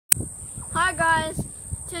Hi guys,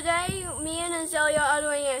 today me and Azalia are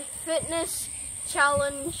doing a fitness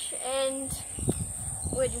challenge and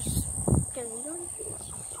we're just gonna be doing it.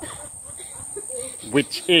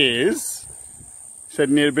 Which is, said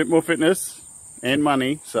need a bit more fitness and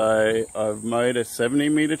money, so I've made a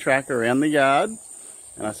 70-metre track around the yard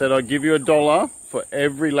and I said I'd give you $1 for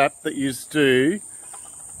every lap that you do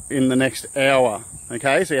in the next hour.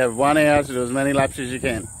 Okay, so you have 1 hour to do as many laps as you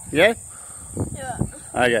can. Yeah? Yeah.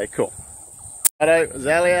 Okay, cool. Hello,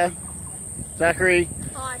 Azalia, Zachary.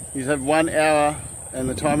 Hi. You have 1 hour and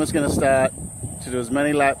the timer's going to start to do as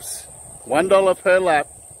many laps. $1 per lap,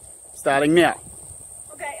 starting now.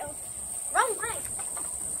 Okay, wrong way.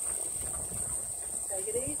 Take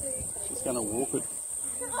it easy. She's going to walk it.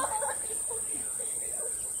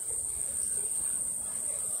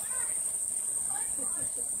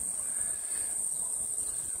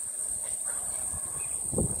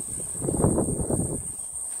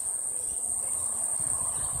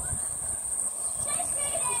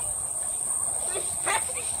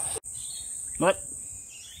 What?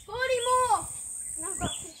 40 more! And I've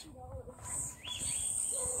got $50.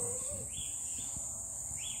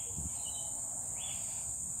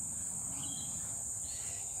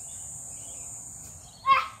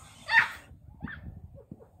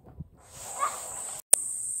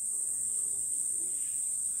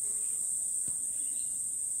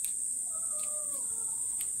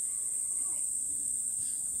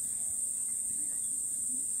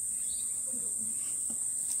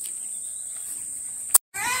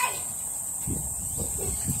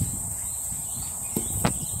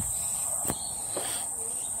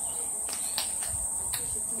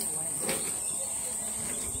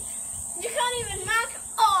 You can't even mark.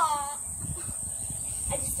 Oh!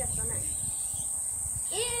 I just stepped on it.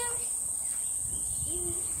 Ew.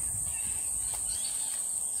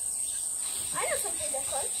 I know something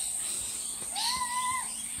different.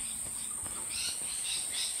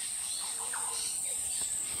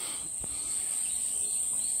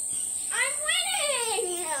 I'm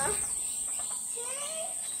winning!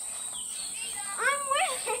 I'm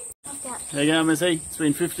winning! There you go, Missy. It's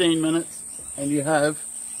been 15 minutes and you have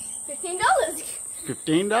 $15.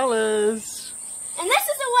 $15. And this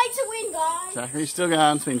is a way to win, guys. Zachary's still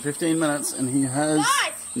going. It's been 15 minutes and he has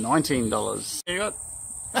Guys. $19. There you got.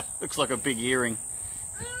 Looks like a big earring. So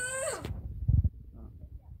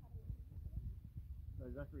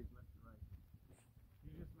Zachary's left the race.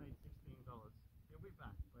 You just made $16. He'll be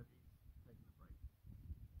back, but he's taking a break.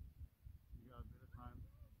 You got a bit of time.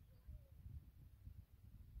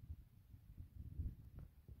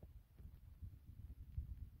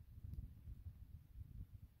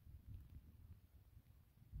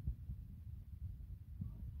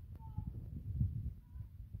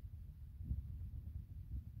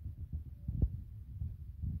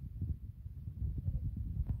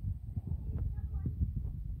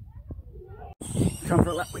 Come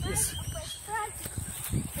for a lap with this.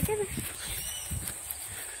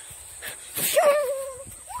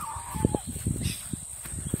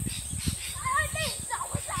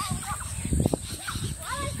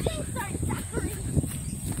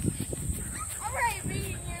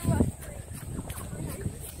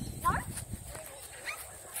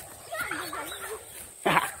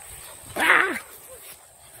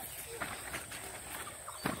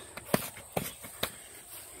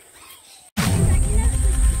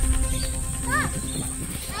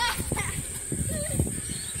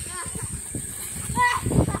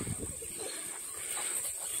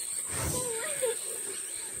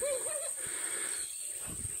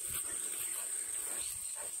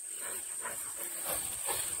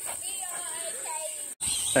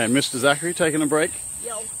 And Mr. Zachary taking a break.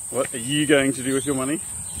 Yo. What are you going to do with your money?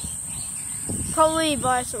 Probably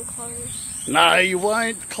buy some clothes. No, you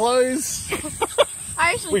won't. Clothes.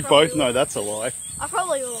 I actually We probably both know will. that's a lie. I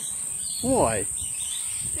probably will. Why?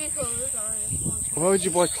 Because I want to. Why would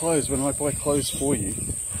you buy clothes when I buy clothes for you?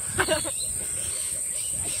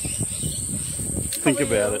 Think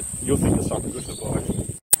about it. You'll think of something good to buy.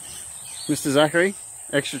 Mr. Zachary,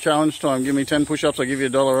 extra challenge time. Give me 10 push-ups. I'll give you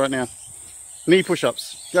 $1 right now. Knee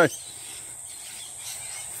push-ups. Go.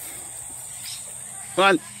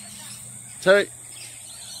 1, 2.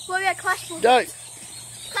 What about clap push-ups? Go.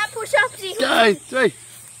 Clap push-ups. Go. 3,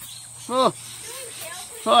 4,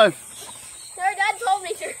 5, No, Dad told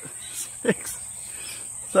me to. 6,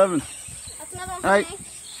 7, That's another one 8, for me.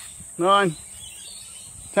 9,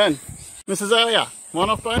 10. Mrs. Azalia,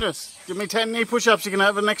 one-off bonus. Give me 10 knee push-ups. You can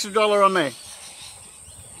have an extra $1 on me.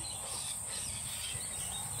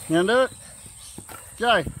 You gonna do it?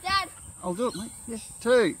 Go. Dad. I'll do it, mate. Yeah.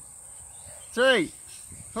 2, 3,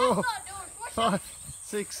 4, Not doing push-ups. 5,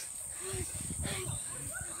 6,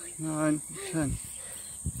 9, 10.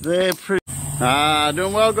 They're pretty.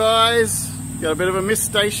 Doing well, guys. Got a bit of a mist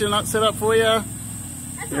station set up for you.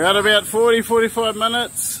 You're at about 40-45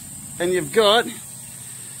 minutes, and you've got.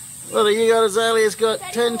 What do you got? Azalia's got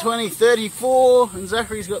 10, 20, 34, and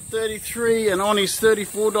Zachary's got 33, and on his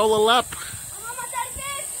 $34 lap. I'm on my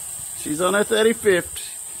 35th. She's on her 35th.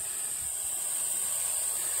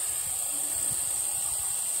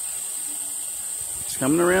 It's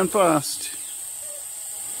coming around fast.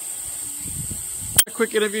 A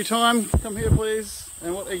quick interview time. Come here, please.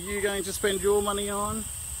 And what are you going to spend your money on?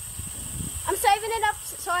 I'm saving it up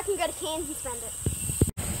so I can go to Cairns and spend it.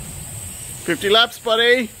 50 laps,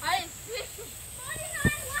 buddy. 49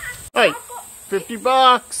 laps. Hey, 50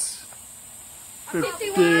 bucks.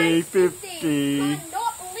 50. 50. I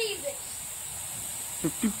cannot believe it.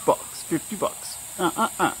 50 bucks. 50 bucks.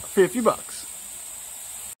 50 bucks.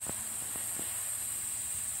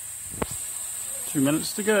 2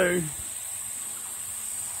 minutes to go.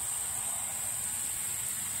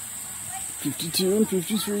 52 and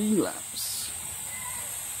 53 laps.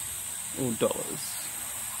 Or dollars.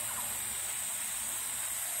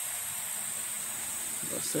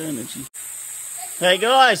 That's their energy. Hey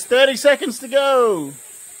guys, 30 seconds to go. 30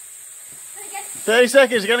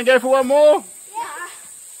 seconds, you gonna go for one more? Yeah.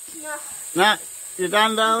 No. Nah, you're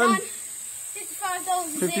done, darling? Done. $55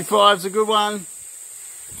 is it. 55's a good one.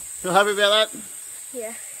 Feel happy about that?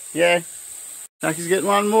 Yeah. Yeah. Jackie's getting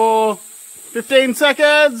one more. 15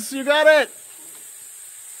 seconds, you got it.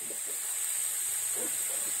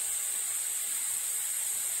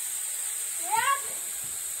 Yep.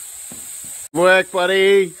 Good work,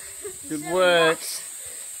 buddy. Good work.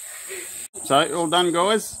 So, all done,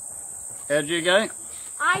 guys? How'd you go?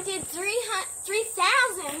 I did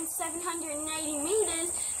 3,780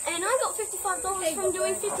 meters, and I got $55 from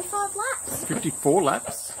doing 55 laps. 54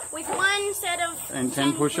 laps. With one set of And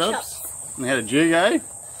 10 push-ups. And how did you go?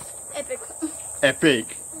 Epic.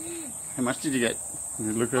 Epic. How much did you get?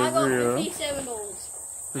 Look I got over here. $57.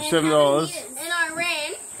 $57. And I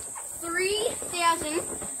ran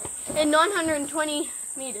 3,920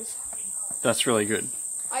 meters. That's really good.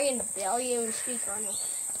 I can barely even speak right now.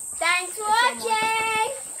 Thanks for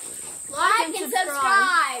watching. Like and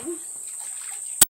subscribe.